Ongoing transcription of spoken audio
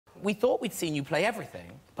we thought we'd seen you play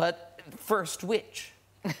everything, but first which?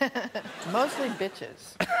 Mostly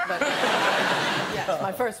bitches. But yes,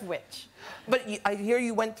 my first witch. But I hear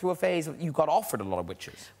you went through a phase where you got offered a lot of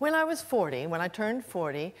witches. When I was 40, when I turned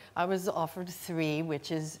 40, I was offered 3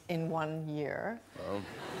 witches in 1 year. Oh.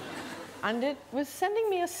 And it was sending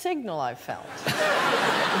me a signal, I felt,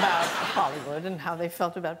 about Hollywood and how they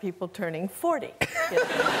felt about people turning 40. You know?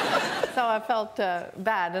 So I felt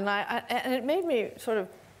bad, and and it made me sort of,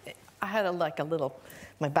 I had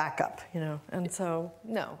my backup, you know, and so,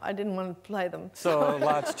 no, I didn't want to play them. So a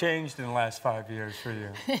lot's changed in the last 5 years for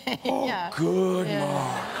you. Oh, yeah. Good, yeah.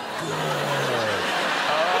 Mark, good.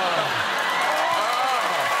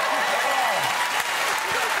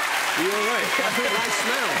 You're all right. Nice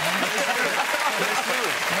smell.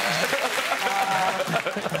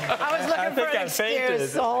 I was looking for an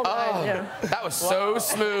excuse all night. Yeah. That was so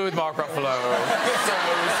smooth, Mark Ruffalo. So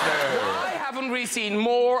smooth. I haven't really seen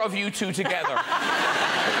more of you two together.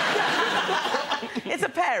 It's a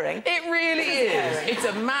pairing. It really is. It's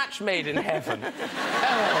a match made in heaven.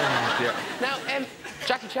 Oh, dear. Now,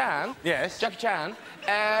 Jackie Chan. Yes? Jackie Chan.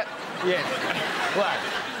 Yes. What?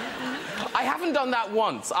 I haven't done that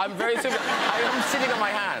once. I'm very stupid. I'm sitting on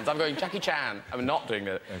my hands. I'm going, Jackie Chan. I'm not doing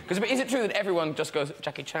it. Because is it true that everyone just goes,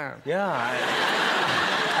 Jackie Chan? Yeah,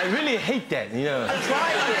 I really hate that, you know.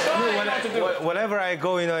 Whenever I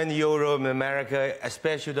go, you know, in Europe, in America,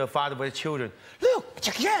 especially the father with children, look,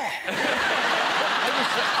 Jackie Chan.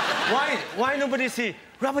 Why nobody say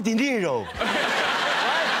Robert De Niro?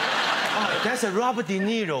 Oh, that's a Robert De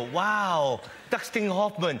Niro. Wow. Dustin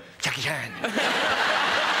Hoffman, Jackie Chan.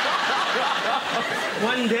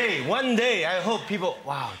 One day, I hope people,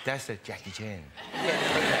 wow, that's a Jackie Chan.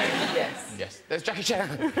 Yes. Yes. There's Jackie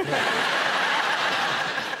Chan.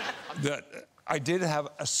 I did have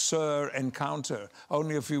a Sir encounter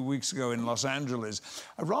only a few weeks ago in Los Angeles.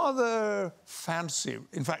 A rather fancy,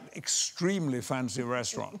 in fact, extremely fancy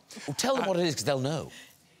restaurant. Well, tell them what it is, because they'll know.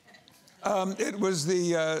 It was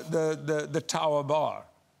the Tower Bar.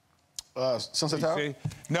 Sunset Tower?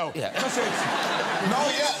 No. Yeah.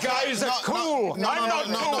 These guys are cool.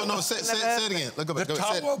 No. Say it again. Let's go back. The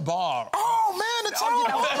Tower Bar. Oh, man, the Tower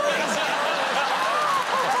Bar.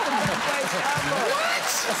 What?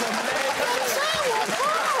 That's amazing.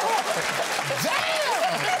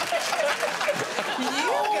 Damn!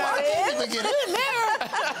 I can't even get in there.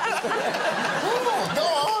 Go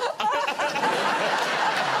on.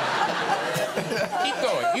 Keep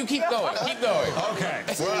going. You keep going. Keep going. Okay.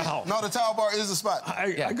 Well, no, the Tower Bar is the spot.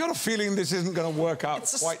 I got a feeling this isn't going to work out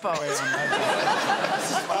quite the way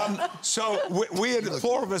I'm imagining. So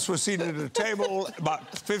four of us were seated at a table.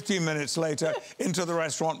 About 15 minutes later, into the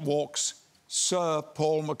restaurant walks Sir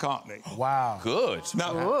Paul McCartney. Wow. Good.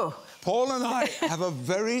 Now, Paul and I have a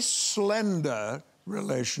very slender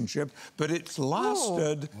relationship, but it's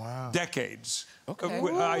lasted decades. Okay.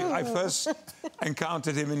 I first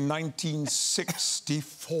encountered him in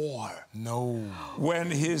 1964. No.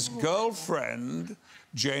 When his girlfriend,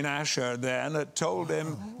 Jane Asher, then had told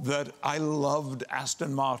him that I loved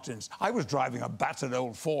Aston Martins. I was driving a battered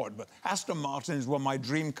old Ford, but Aston Martins were my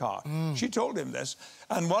dream car. She told him this.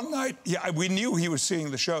 And one night, we knew he was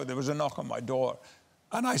seeing the show. There was a knock on my door.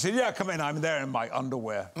 And I said, yeah, come in. I'm there in my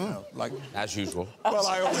underwear. You know, like... As usual. Well,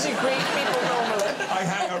 I always... You greet people normally. I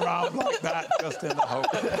hang around like that, just in the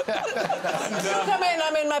hope. And, Come in,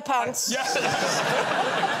 I'm in my pants. Yes.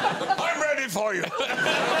 I'm ready for you.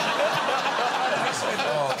 I said,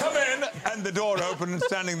 come in, and the door opened, and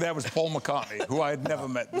standing there was Paul McCartney, who I had never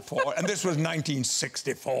met before, and this was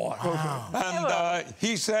 1964. Wow. And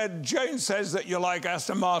he said, Jane says that you like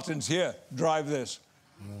Aston Martins. Here, drive this.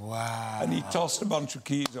 Wow. And he tossed a bunch of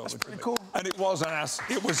keys over to me. Cool. And it was his uncle.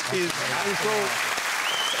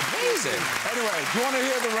 Amazing. Anyway, do you want to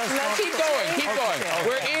hear the restaurant? No, keep going, keep going.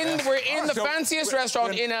 We're in the fanciest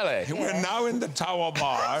restaurant in LA. We're now in the Tower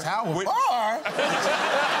Bar. Tower Bar?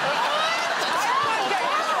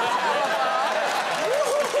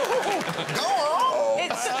 Go on.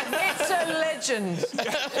 It's a legend.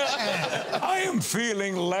 I am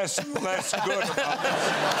feeling less and less good about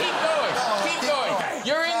this. Keep going, keep going.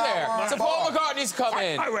 You're in there. So Paul McCartney's come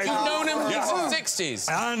in. You've known him since the 60s.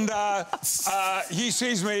 And he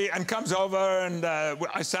sees me and comes over, and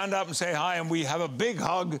I stand up and say hi, and we have a big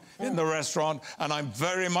hug in the restaurant, and I'm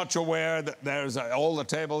very much aware that there's all the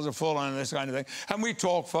tables are full and this kind of thing. And we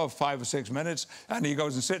talk for 5 or 6 minutes, and he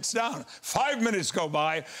goes and sits down. 5 minutes go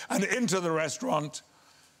by, and into the restaurant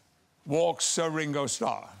walks Sir Ringo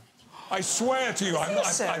Starr. I swear to you, I'm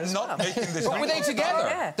not making this up. Were they together?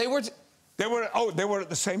 Yeah. They were... They were at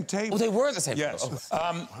the same table. Oh, they were at the same table? Yes.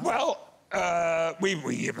 Well,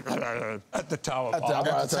 We at the Tower Park.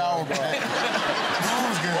 At the Tower Park.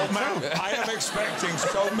 Oh, man, I am expecting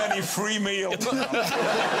so many free meals.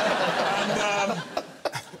 And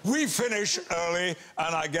we finish early,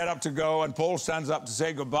 and I get up to go, and Paul stands up to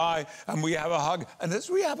say goodbye, and we have a hug. And as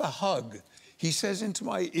we have a hug, he says into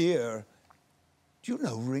my ear, "Do you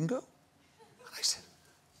know Ringo?" And I said,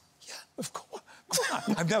 "Yeah, of course.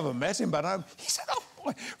 I've never met him, but he said, "Oh,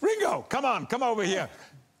 boy, Ringo, come on, come over here."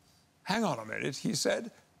 Hang on a minute, he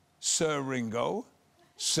said, "Sir Ringo,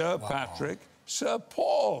 Sir Patrick, Sir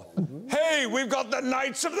Paul. Hey, we've got the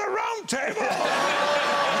Knights of the Round Table."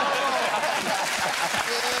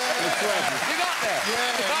 You got there.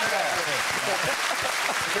 Yeah, You got there.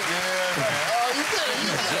 Yeah, man. Oh, you did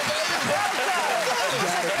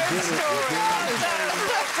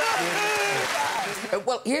it.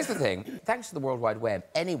 Well, here's the thing. Thanks to the World Wide Web,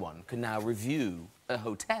 anyone can now review a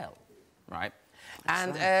hotel, right?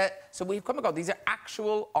 And so we've come across, these are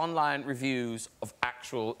actual online reviews of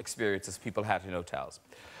actual experiences people had in hotels.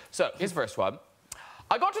 So, here's the first one.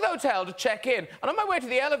 I got to the hotel to check in, and on my way to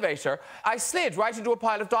the elevator, I slid right into a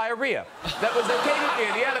pile of diarrhea that was located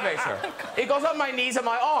near the elevator. It got on my knees and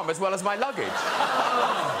my arm, as well as my luggage.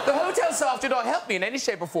 The hotel staff did not help me in any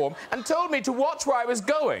shape or form and told me to watch where I was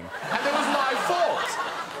going, and it was my fault.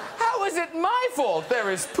 How is it my fault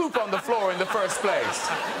there is poop on the floor in the first place?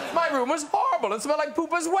 My room was horrible and smelled like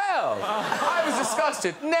poop as well. I was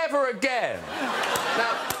disgusted. Never again.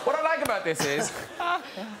 Now, what I like about this is,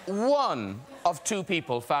 1 of 2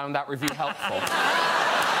 people found that review helpful.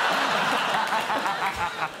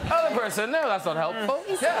 Other person, no, that's not helpful.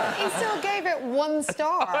 He still gave it 1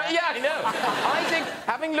 star. Yeah, I know. I think,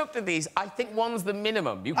 having looked at these, I think 1's the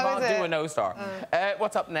minimum. You can't do a no star.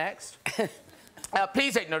 What's up next?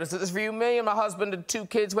 Please take notice that this review, me and my husband and 2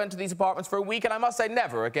 kids went to these apartments for a week, and I must say,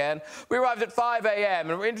 never again. We arrived at 5 a.m.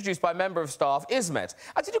 and were introduced by a member of staff, Ismet.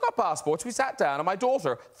 As he took our passports, we sat down, and my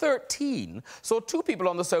daughter, 13, saw 2 people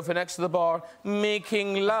on the sofa next to the bar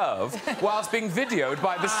making love whilst being videoed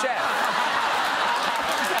by the chef.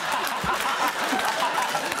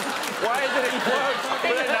 Why did it work?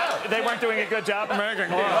 They weren't doing a good job of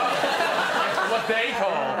making love. What they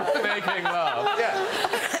call making love. Yeah.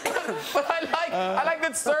 But I like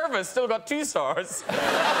that service still got 2 stars.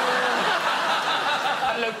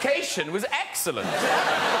 And location was excellent.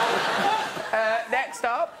 Next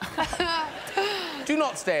up. Do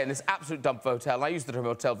not stay in this absolute dump hotel, and I use the term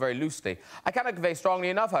hotel very loosely. I cannot convey strongly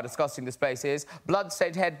enough how disgusting this place is.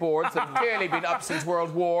 Blood-stained headboards that have clearly been up since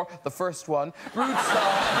World War, the first one. Rude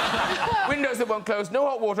staff. Windows that won't close, no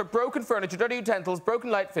hot water, broken furniture, dirty utensils, broken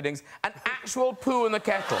light fittings, and actual poo in the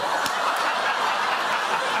kettle.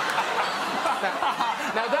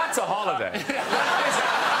 Now that's a holiday.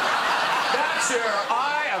 That's your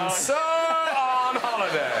I am so on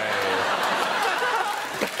holiday.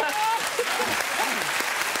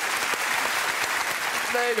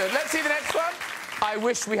 Very good. Let's see the next one. I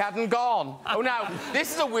wish we hadn't gone. Oh, now,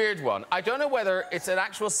 this is a weird one. I don't know whether it's an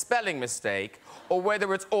actual spelling mistake or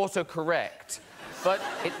whether it's autocorrect, but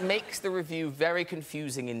it makes the review very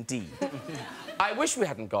confusing indeed. I wish we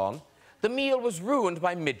hadn't gone. The meal was ruined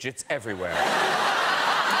by midgets everywhere.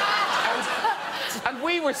 And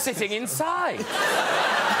we were sitting inside.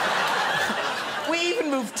 We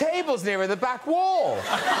even moved tables nearer the back wall.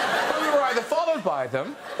 We were either followed by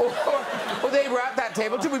them, or they were at that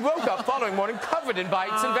table till we woke up following morning covered in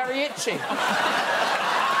bites and very itchy.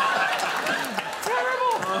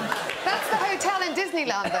 Terrible. That's the hotel in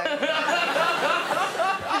Disneyland, though.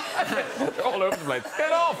 They're all over the place.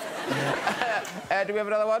 Get off! Do we have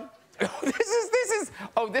another one? This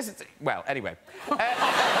is... Well, anyway.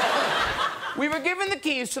 We were given the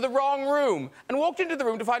keys to the wrong room and walked into the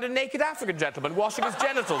room to find a naked African gentleman washing his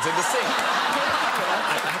genitals in the sink.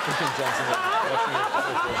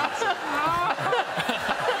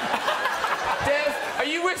 Dev, are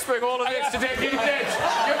you whispering all of this to Dave? You're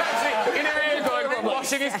actually in her ear going,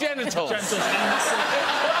 washing his genitals.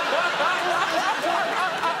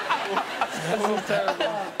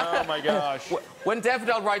 Oh, my gosh. When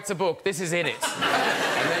Daffodil writes a book, this is in it.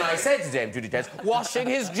 And then I said to Dame Judi Dench, washing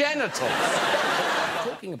his genitals.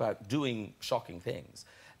 Talking about doing shocking things,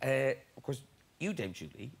 of course, you, Dame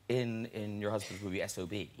Julie, in your husband's movie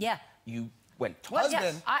S.O.B. Yeah. You went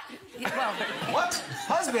Husband? Well, What?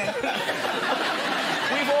 Husband?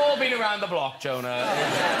 We've all been around the block, Jonah.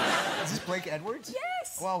 Is this Blake Edwards?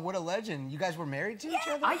 yes. Wow, what a legend. You guys were married to each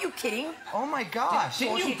other? Are you kidding? Oh, my gosh.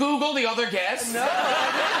 Didn't you Google the other guests? No.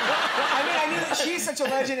 I mean, I knew that she's such a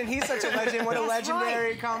legend and he's such a legend. What a That's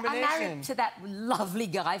legendary right. combination. I'm married to that lovely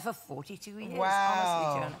guy for 42 years. Wow.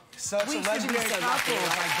 Honestly, Jonah. Such We a should be legendary so couple. lucky, Oh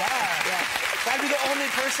right? my God. Yeah. That'd be the only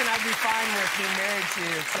person I'd be fine with being married to,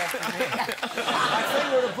 except for me. My friend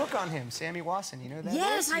wrote a book on him, Sammy Wasson. You know that?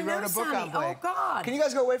 Yes, He I know wrote a book Sammy. on Blake. Oh, God. Can you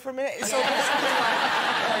guys go away for a minute? So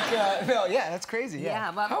no, yeah, that's crazy.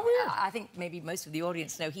 Yeah, well, How weird. I think maybe most of the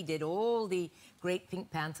audience know he did all the great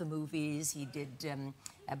Pink Panther movies. He did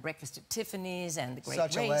Breakfast at Tiffany's and The Great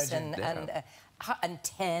Such a Race legend. and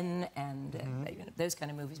 10 and you know, those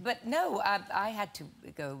kind of movies. But no, I had to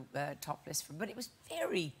go topless but it was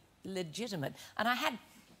very legitimate, and I had.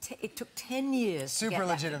 It took 10 years. Super to get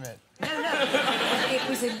legitimate. That. No. It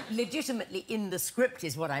was legitimately in the script,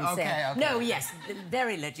 is what I'm saying. Okay. No, yes,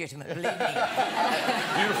 very legitimate. Believe me.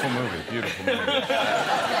 Beautiful movie. Beautiful movie.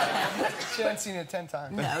 She hasn't seen it 10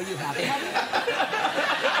 times. No, you haven't.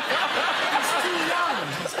 It's too young.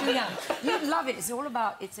 It's too young. You'd love it. It's all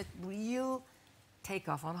about. It's a real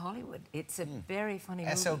takeoff on Hollywood. It's a very funny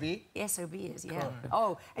movie. S.O.B.? S.O.B. is, yeah. Cool.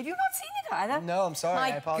 Oh, have you not seen it either? No, I'm sorry.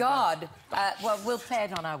 I My apologize. God. Well, we'll play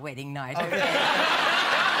it on our wedding night. Okay?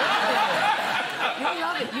 You'll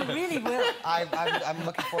love it. You really will. I'm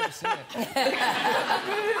looking forward to seeing it.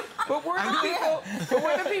 But were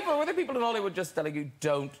the people in Hollywood just telling you,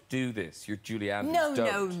 don't do this? You're Julie Andrews.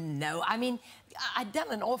 No. I mean, I'd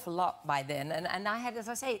done an awful lot by then, and I had, as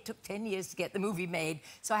I say, it took 10 years to get the movie made,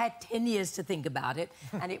 so I had 10 years to think about it,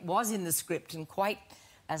 and it was in the script and quite,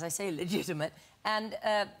 as I say, legitimate. And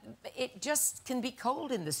it just can be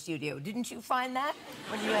cold in the studio. Didn't you find that?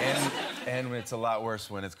 When you and it's a lot worse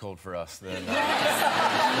when it's cold for us than...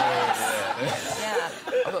 Yeah.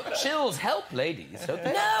 Although chills help ladies, don't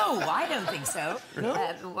they? No, I don't think so. No?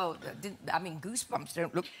 Well, I mean, Goosebumps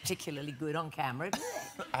don't look particularly good on camera, do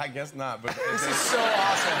they? I guess not, but... This is so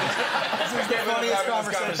awesome. This is the funniest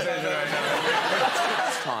conversation right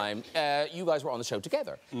Last time, you guys were on the show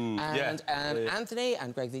together. And Anthony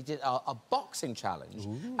and Greg, they did a boxing challenge.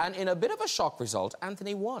 Ooh. And in a bit of a shock result,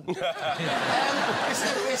 Anthony won. Isn't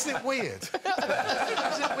it weird? Isn't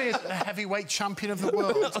it weird that the heavyweight champion of the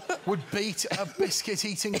world would beat a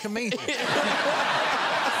biscuit-eating comedian?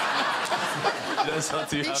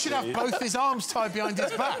 He should have both his arms tied behind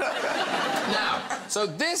his back. Now, so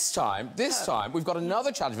this time, we've got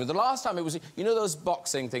another challenge. The last time it was, you know those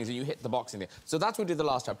boxing things and you hit the boxing thing? So that's what we did the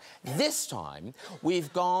last time. This time,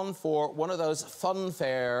 we've gone for one of those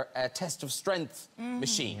funfair test of strength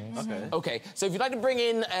machines. Okay. Okay, so if you'd like to bring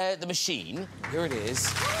in the machine, here it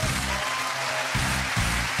is.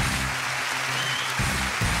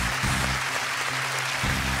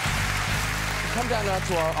 Come down now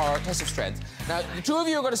to our test of strength. Now, the two of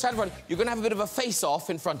you are going to stand in front. You're going to have a bit of a face-off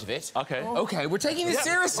in front of it. Okay. Okay, we're taking this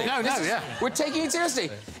seriously. Yeah. We're taking it seriously.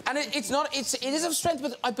 And it is of strength,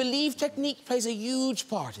 but I believe technique plays a huge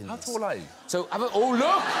part in this. How tall are you? So, oh,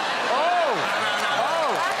 look! Oh!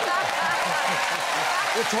 Oh!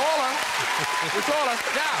 You're taller. You're taller.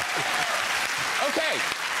 Now, okay.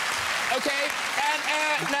 Okay, and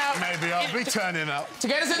now... Maybe I'll be turning up. To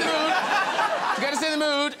get us in the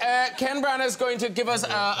mood, Ken Branagh is going to give us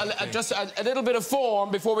just a little bit of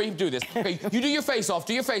form before we do this. Okay, you do your face-off,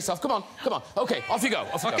 Come on, come on. Okay, off you go,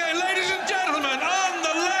 Okay, ladies and gentlemen, on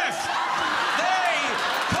the left, they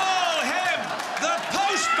call him the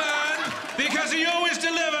Postman because he always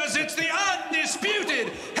delivers. It's the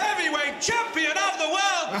undisputed heavyweight champion of the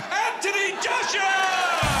world, Anthony Joshua!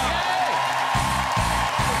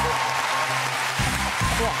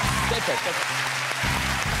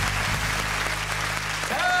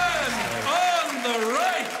 And on the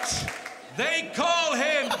right, they call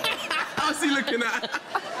him... How's he looking at?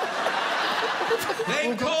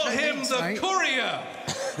 They call him the Courier.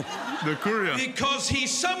 The Courier? Because he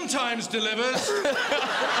sometimes delivers...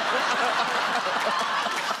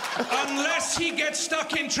 unless he gets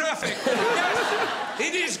stuck in traffic. Yes,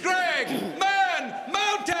 it is Greg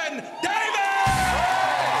Mountain David!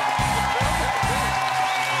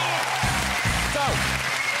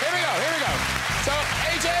 So,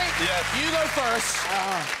 AJ, you go first.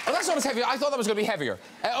 Oh, that's not as heavy. I thought that was going to be heavier.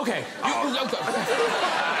 Okay.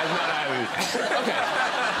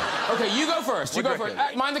 Okay, you go first. You go first.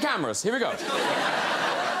 Mind the cameras. Here we go.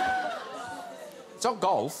 It's not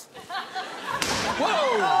golf.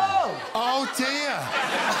 Whoa! Oh, dear.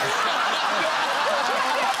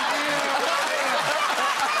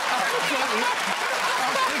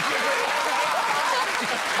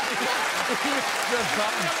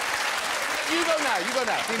 You go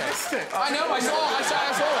now. He missed it. I know, I saw that.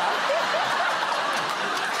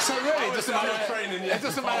 So really, it doesn't matter training yet. It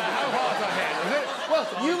doesn't matter how hard I hit, is it? Well,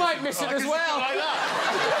 you might miss it as well. Like that.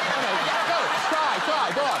 Go,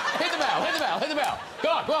 try, go on. Hit the bell. now. Go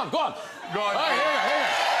on, go on, go on. Go on. Oh, here, here.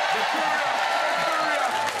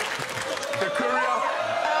 The courier.